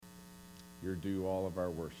You're due all of our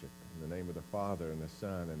worship. In the name of the Father, and the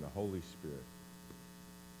Son, and the Holy Spirit,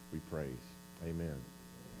 we praise. Amen.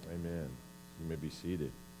 Amen. You may be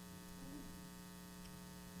seated.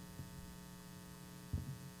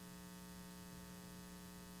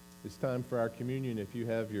 It's time for our communion. If you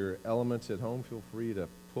have your elements at home, feel free to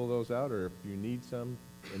pull those out, or if you need some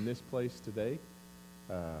in this place today,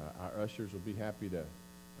 our ushers will be happy to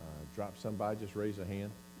drop some by. Just raise a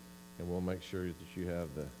hand, and we'll make sure that you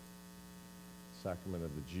have the sacrament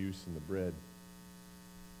of the juice and the bread.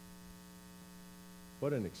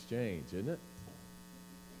 What an exchange, isn't it?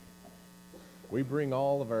 We bring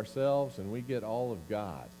all of ourselves, and we get all of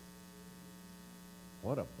God.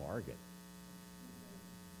 What a bargain.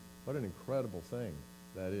 What an incredible thing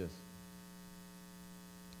that is.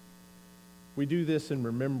 We do this in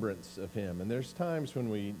remembrance of him, and there's times when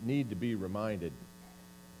we need to be reminded,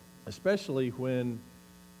 especially when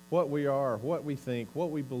what we are, what we think,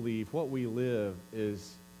 what we believe, what we live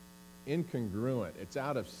is incongruent. It's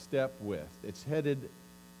out of step with. It's headed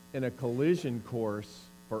in a collision course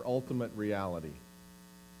for ultimate reality.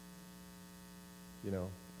 You know,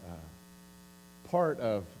 part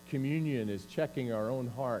of communion is checking our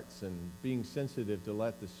own hearts and being sensitive to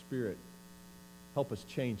let the Spirit help us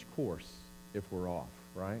change course if we're off,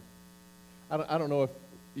 right? I don't know if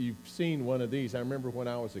you've seen one of these. I remember when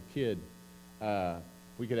I was a kid,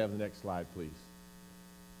 we could have the next slide, please.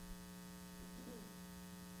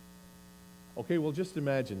 Okay, well, just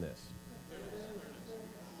imagine this.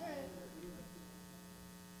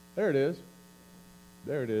 There it is.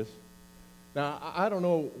 There it is. Now, I don't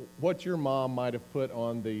know what your mom might have put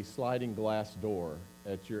on the sliding glass door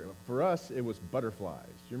at your... For us, it was butterflies.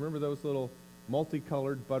 Do you remember those little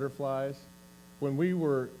multicolored butterflies? When we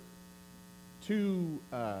were too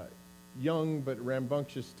young but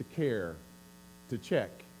rambunctious to care, to check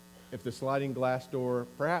if the sliding glass door,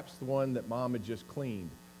 perhaps the one that Mom had just cleaned,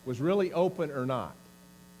 was really open or not.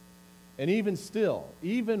 And even still,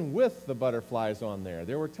 even with the butterflies on there,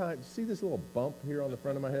 there were times... See this little bump here on the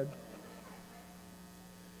front of my head?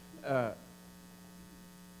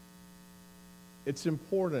 It's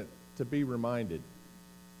important to be reminded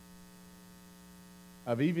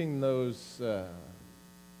of even those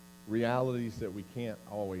realities that we can't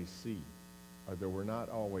always see or that we're not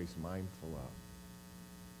always mindful of.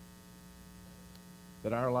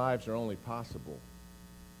 That our lives are only possible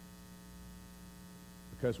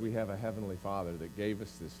because we have a Heavenly Father that gave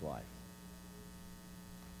us this life.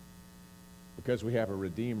 Because we have a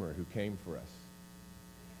Redeemer who came for us.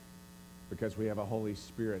 Because we have a Holy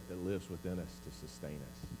Spirit that lives within us to sustain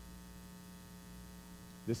us.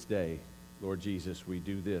 This day, Lord Jesus, we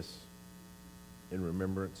do this in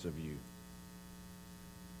remembrance of you.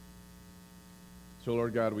 So,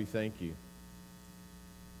 Lord God, we thank you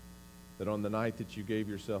that on the night that you gave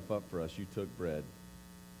yourself up for us, you took bread.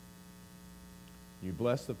 You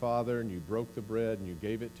blessed the Father, and you broke the bread, and you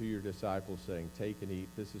gave it to your disciples, saying, "Take and eat.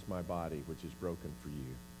 This is my body, which is broken for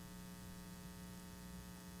you."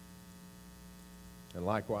 And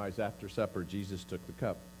likewise, after supper, Jesus took the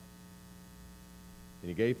cup. And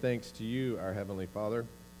he gave thanks to you, our Heavenly Father.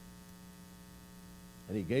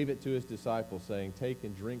 And he gave it to his disciples, saying, "Take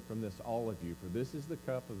and drink from this, all of you, for this is the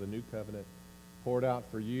cup of the new covenant, poured out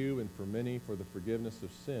for you and for many for the forgiveness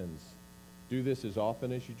of sins. Do this as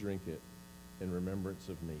often as you drink it in remembrance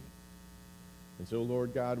of me." And so,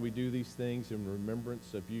 Lord God, we do these things in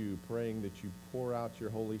remembrance of you, praying that you pour out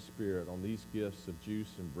your Holy Spirit on these gifts of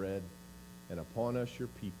juice and bread and upon us, your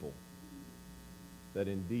people, that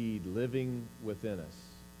indeed, living within us,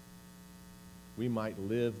 we might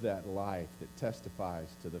live that life that testifies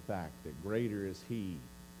to the fact that greater is he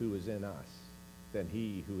who is in us than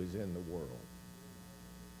he who is in the world.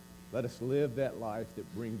 Let us live that life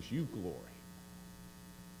that brings you glory,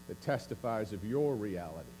 that testifies of your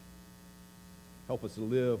reality. Help us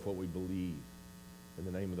live what we believe. In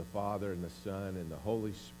the name of the Father, and the Son, and the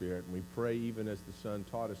Holy Spirit. And we pray even as the Son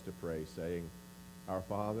taught us to pray, saying, "Our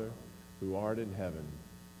Father, who art in heaven,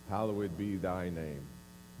 hallowed be thy name.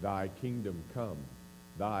 Thy kingdom come,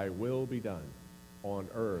 thy will be done, on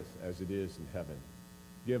earth as it is in heaven.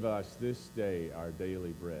 Give us this day our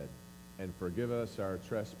daily bread, and forgive us our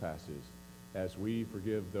trespasses, as we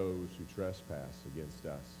forgive those who trespass against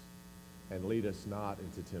us. And lead us not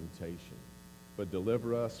into temptation, but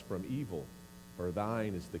deliver us from evil. For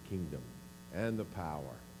thine is the kingdom, and the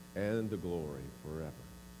power, and the glory forever.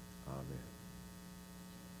 Amen.